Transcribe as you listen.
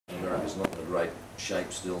He's not in a great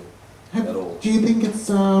shape still at all. Do you think it's,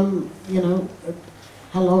 you know,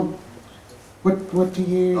 how long? What do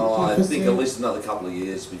you? Oh, I think at least another couple of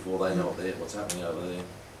years before they know what's happening over there.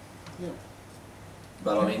 Yeah.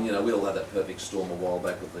 But I mean, you know, we all had that perfect storm a while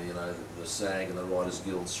back with the, you know, the SAG and the Writers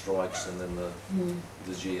Guild strikes, and then the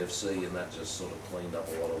GFC, and that just sort of cleaned up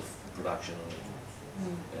a lot of production.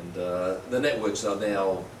 And the networks are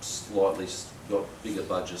now slightly got bigger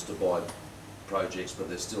budgets to buy projects, but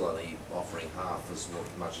they're still only offering half as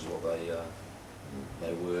much as what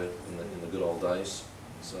they were in the good old days.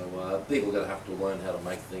 So people are going to have to learn how to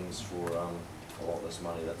make things for a lot less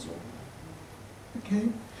money. That's all. Okay.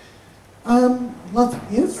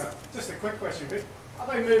 Yes? Just a quick question, Vic. Are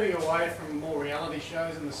they moving away from more reality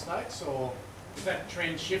shows in the States, or is that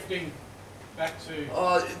trend shifting back to...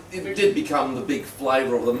 It did become the big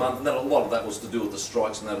flavour of the month, and then a lot of that was to do with the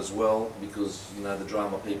strikes and that as well, because, you know, the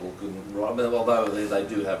drama people couldn't write. I mean, although they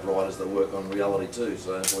do have writers that work on reality too,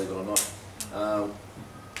 so believe it or not.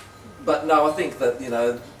 But no, I think that, you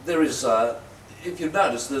know, there is... if you've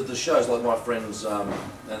noticed, the shows like my friends, and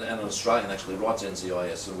an Australian actually writes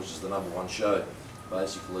NCIS, which is the #1 show,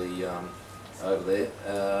 basically, over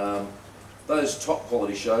there. Those top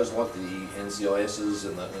quality shows like the NCISs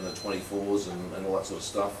and the 24s and all that sort of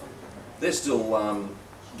stuff, they're still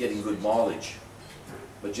getting good mileage.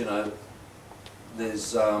 But, you know,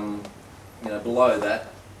 there's, you know, below that,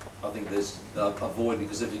 I think there's a void,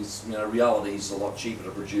 because if it's, you know, reality's a lot cheaper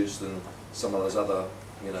to produce than some of those other,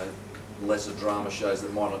 you know, lesser drama shows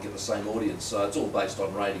that might not get the same audience. So it's all based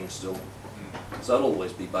on ratings still. So it'll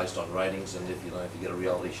always be based on ratings, and if you get a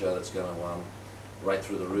reality show that's going to rate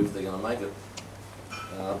through the roof, they're going to make it.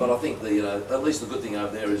 But I think the, you know, at least the good thing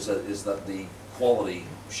over there is that the quality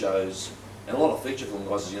shows, and a lot of feature film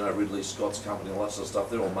guys, as you know, Ridley Scott's company and all that sort of stuff,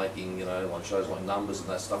 they're all making, you know, like shows like Numbers and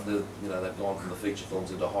that stuff. They're, you know, they've gone from the feature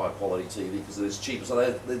films into higher quality TV because it is cheaper. So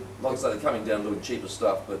they, like I say, they're coming down doing cheaper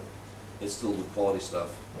stuff, but it's still good quality stuff.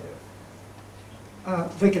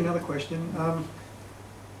 Vic, another question.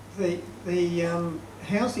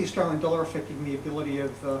 How's the Australian dollar affecting the ability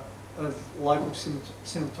of local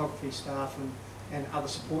cinematography staff and other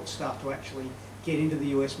support staff to actually get into the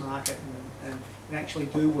US market and actually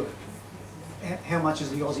do work? How much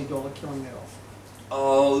is the Aussie dollar killing that off?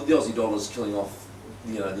 Oh, the Aussie dollar is killing off,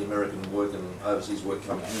 you know, the American work and overseas work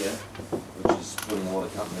coming here, which is putting a lot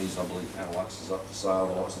of companies, I believe Avalon is up for sale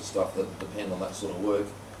and lots of stuff that depend on that sort of work.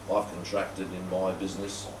 I've contracted in my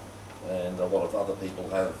business, and a lot of other people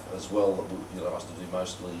have as well. That, you know, I used to do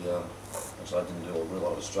mostly, actually I didn't do a real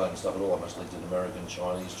lot of Australian stuff at all. I mostly did American,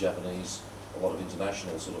 Chinese, Japanese, a lot of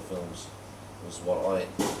international sort of films was what I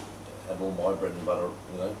had all my bread and butter,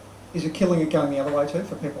 you know. Is it killing it going the other way too,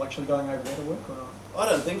 for people actually going over there to work or not? I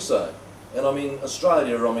don't think so. And I mean,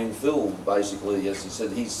 Australia, I mean, Phil basically, as he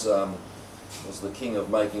said, he's was the king of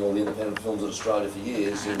making all the independent films in Australia for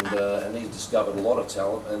years, and he's discovered a lot of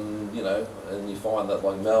talent, and you know, and you find that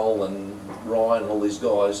like Mel and Ryan and all these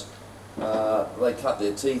guys, they cut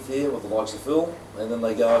their teeth here with the likes of Phil, and then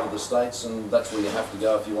they go over to the States, and that's where you have to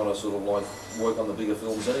go if you want to sort of like work on the bigger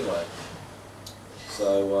films anyway.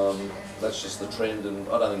 So that's just the trend, and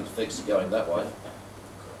I don't think it affects it going that way.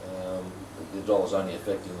 The dollar's only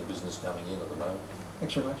affecting the business coming in at the moment.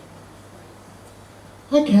 Thanks very much.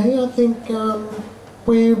 Okay, I think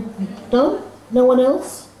we're done. No one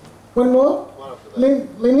else? One more?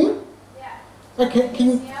 Lenny? Yeah. Okay, can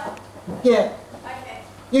you? Yeah. Okay.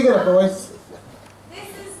 You got a voice. This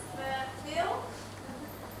is for Phil.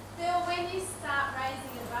 Phil, when you start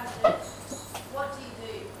raising a budget, what do you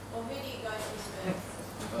do? Or who do you go to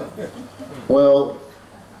first? Well,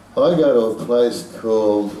 I go to a place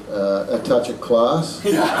called A Touch of Class.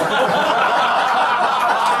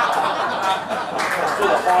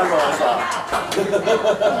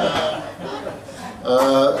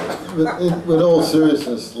 But in all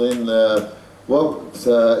seriousness, Lynn, if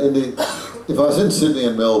I was in Sydney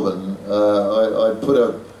and Melbourne, I'd put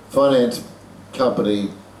a finance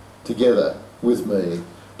company together with me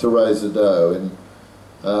to raise the dough.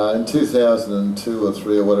 In 2002 or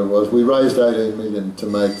 3 or whatever it was, we raised 18 million to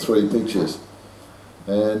make 3 pictures,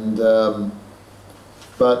 and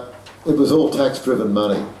but it was all tax-driven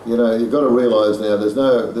money. You know, you've got to realise now there's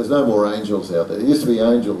no more angels out there. There used to be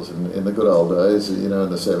angels in the good old days, you know, in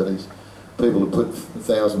the 70s. People would put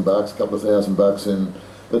 $1,000, a couple of $1,000 in,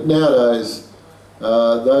 but nowadays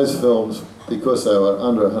those films, because they were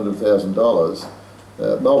under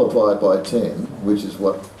 $100,000, multiply it by 10, which is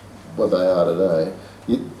what they are today.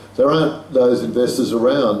 There aren't those investors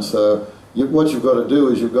around, so what you've got to do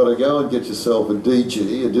is you've got to go and get yourself a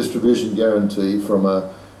DG, a distribution guarantee from a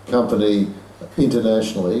company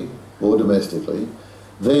internationally or domestically.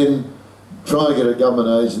 Then try and get a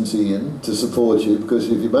government agency in to support you, because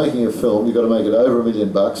if you're making a film, you've got to make it over $1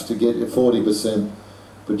 million to get your 40%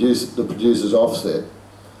 the producer's offset.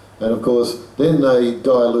 And of course, then they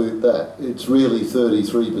dilute that. It's really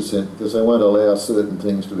 33% because they won't allow certain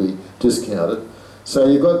things to be discounted. So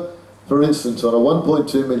you've got, for instance, on a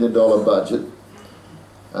 $1.2 million budget,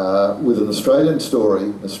 with an Australian story,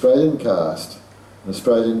 an Australian cast, an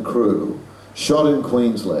Australian crew, shot in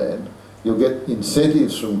Queensland, you'll get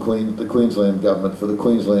incentives from the Queensland government for the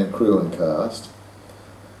Queensland crew and cast.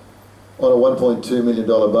 On a $1.2 million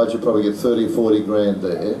budget, probably get 30 or 40 grand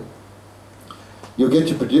there. You'll get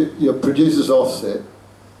your producer's offset,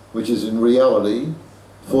 which is in reality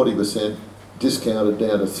 40% discounted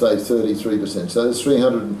down to say 33%. So there's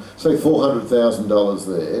 $400,000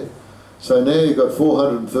 there. So now you've got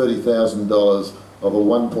 $430,000 of a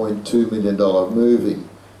 $1.2 million movie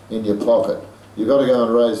in your pocket. You've got to go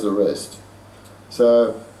and raise the rest.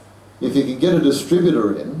 So if you can get a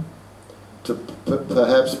distributor in to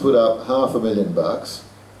perhaps put up $500,000,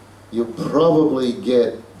 you'll probably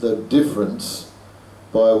get the difference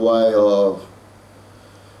by way of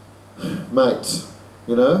mates,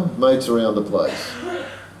 you know, mates around the place.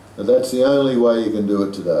 And that's the only way you can do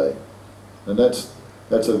it today. And that's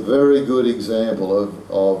a very good example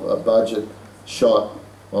of a budget shot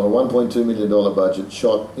on a $1.2 million budget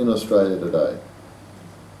shot in Australia today.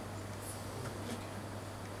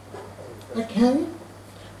 Okay,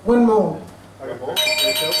 one more.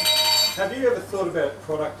 Have you ever thought about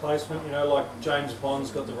product placement? You know, like James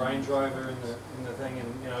Bond's got the Range Rover in the thing,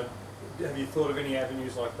 and you know, have you thought of any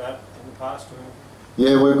avenues like that in the past?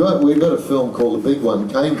 Yeah, we've got a film called The Big One.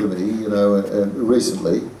 Came to me, you know,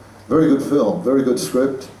 recently. Very good film, very good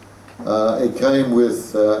script. It came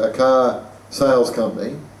with a car sales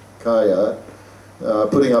company, car yard,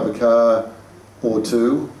 putting up a car or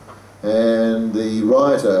two, and the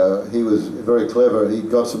writer, he was very clever. He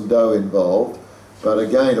got some dough involved. But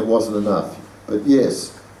again, it wasn't enough. But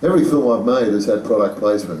yes, every film I've made has had product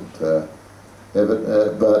placement, but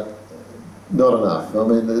not enough. I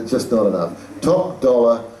mean, it's just not enough. Top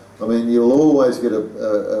dollar, I mean, you'll always get a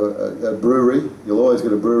brewery, you'll always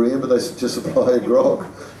get a brewery in, but they just supply a grog.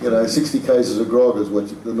 You know, 60 cases of grog is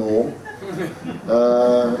what's the norm.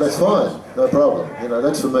 That's fine, no problem. You know,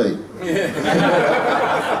 that's for me.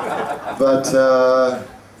 But,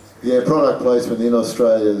 yeah, product placement in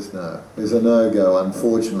Australia is a no-go,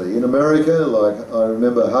 unfortunately. In America, like I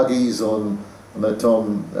remember Huggies on that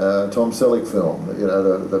Tom Selleck film, you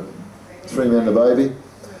know, the Three Men and a Baby.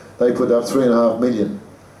 They put up $3.5 million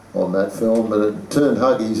on that film, but it turned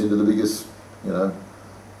Huggies into the biggest, you know,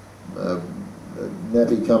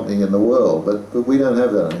 nappy company in the world. But we don't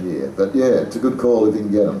have that here. But yeah, it's a good call if you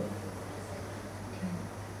can get them.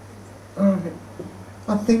 All right.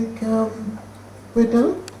 I think we're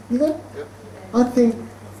done. You know? Yep. I think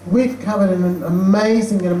we've covered an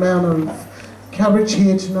amazing amount of coverage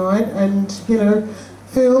here tonight, and you know,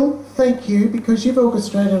 Phil, thank you, because you've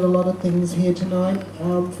orchestrated a lot of things here tonight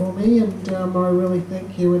for me, and I really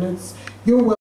thank you, and it's your